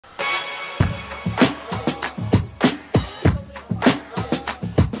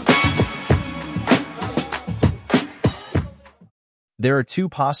There are two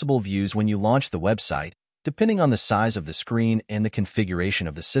possible views when you launch the website, depending on the size of the screen and the configuration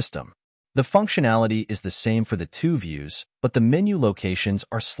of the system. The functionality is the same for the two views, but the menu locations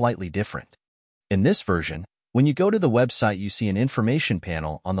are slightly different. In this version, when you go to the website, you see an information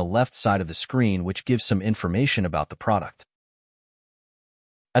panel on the left side of the screen which gives some information about the product.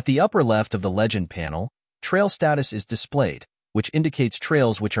 At the upper left of the legend panel, trail status is displayed, which indicates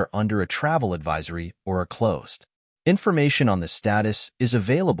trails which are under a travel advisory or are closed. Information on the status is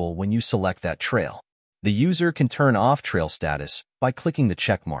available when you select that trail. The user can turn off trail status by clicking the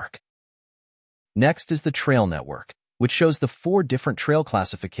check mark. Next is the trail network, which shows the 4 different trail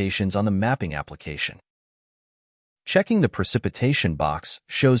classifications on the mapping application. Checking the precipitation box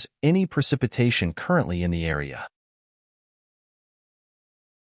shows any precipitation currently in the area.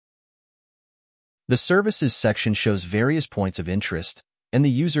 The services section shows various points of interest, and the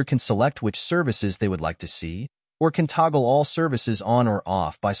user can select which services they would like to see, or can toggle all services on or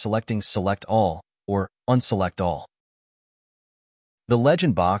off by selecting Select All or Unselect All. The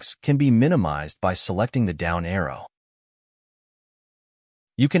legend box can be minimized by selecting the down arrow.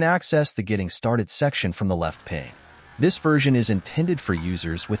 You can access the Getting Started section from the left pane. This version is intended for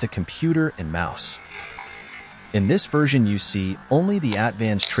users with a computer and mouse. In this version, you see only the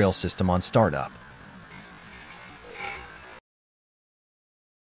ATVANS trail system on startup.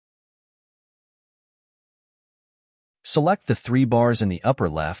 Select the 3 bars in the upper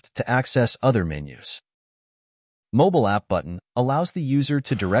left to access other menus. Mobile App button allows the user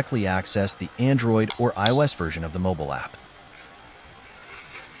to directly access the Android or iOS version of the mobile app.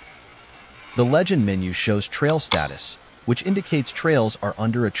 The Legend menu shows trail status, which indicates trails are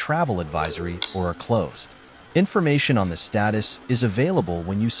under a travel advisory or are closed. Information on the status is available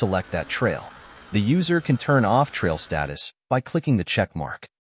when you select that trail. The user can turn off trail status by clicking the check mark.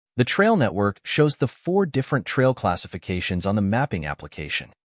 The trail network shows the 4 different trail classifications on the mapping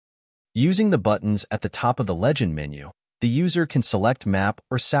application. Using the buttons at the top of the Legend menu, the user can select Map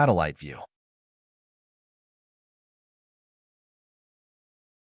or Satellite View.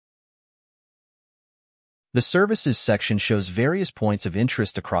 The Services section shows various points of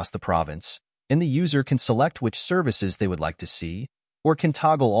interest across the province, and the user can select which services they would like to see, or can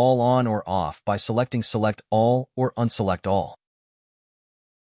toggle all on or off by selecting Select All or Unselect All.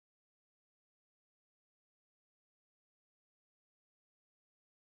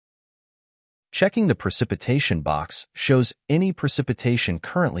 Checking the precipitation box shows any precipitation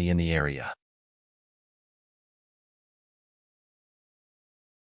currently in the area.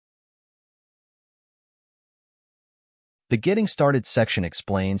 The Getting Started section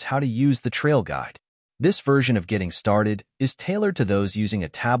explains how to use the trail guide. This version of Getting Started is tailored to those using a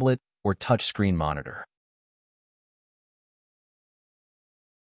tablet or touchscreen monitor.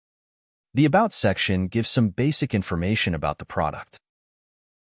 The About section gives some basic information about the product.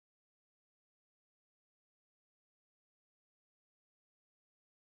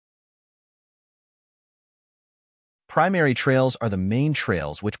 Primary trails are the main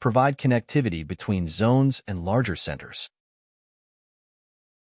trails which provide connectivity between zones and larger centers.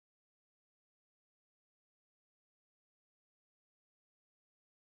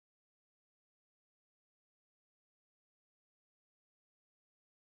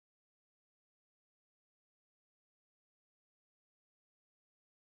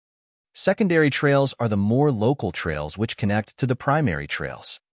 Secondary trails are the more local trails which connect to the primary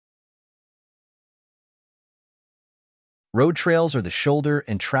trails. Road trails are the shoulder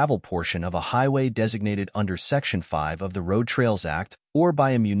and travel portion of a highway designated under Section 5 of the Road Trails Act or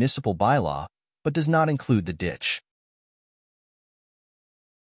by a municipal bylaw, but does not include the ditch.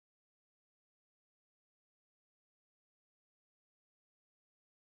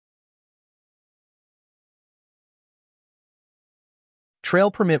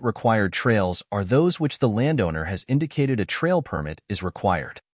 Trail permit required trails are those which the landowner has indicated a trail permit is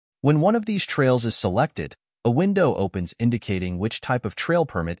required. When one of these trails is selected, a window opens indicating which type of trail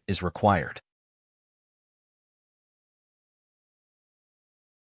permit is required.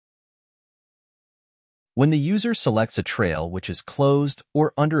 When the user selects a trail which is closed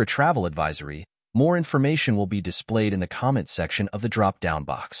or under a travel advisory, more information will be displayed in the comments section of the drop-down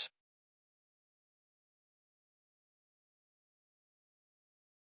box.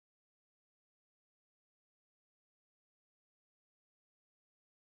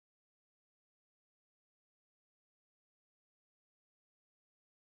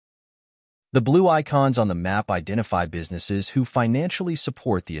 The blue icons on the map identify businesses who financially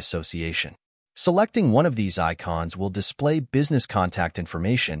support the association. Selecting one of these icons will display business contact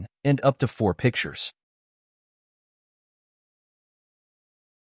information and up to 4 pictures.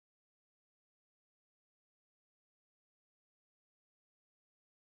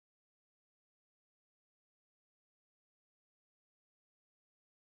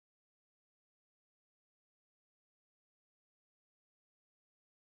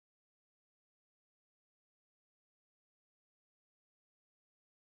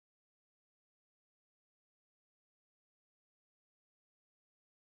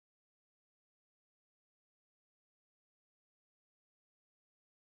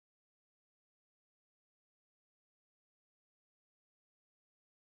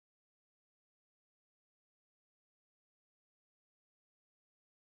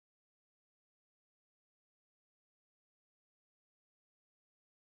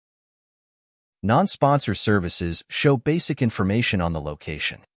 Non-sponsor services show basic information on the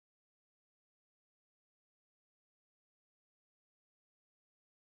location.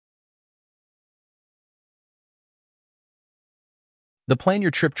 The Plan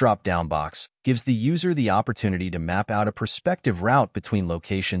Your Trip drop-down box gives the user the opportunity to map out a prospective route between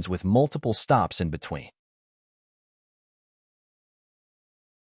locations with multiple stops in between.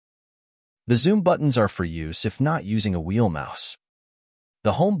 The zoom buttons are for use if not using a wheel mouse.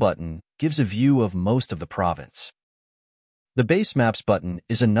 The Home button gives a view of most of the province. The Base Maps button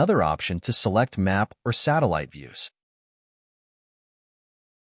is another option to select map or satellite views.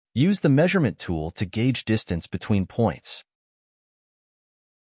 Use the measurement tool to gauge distance between points.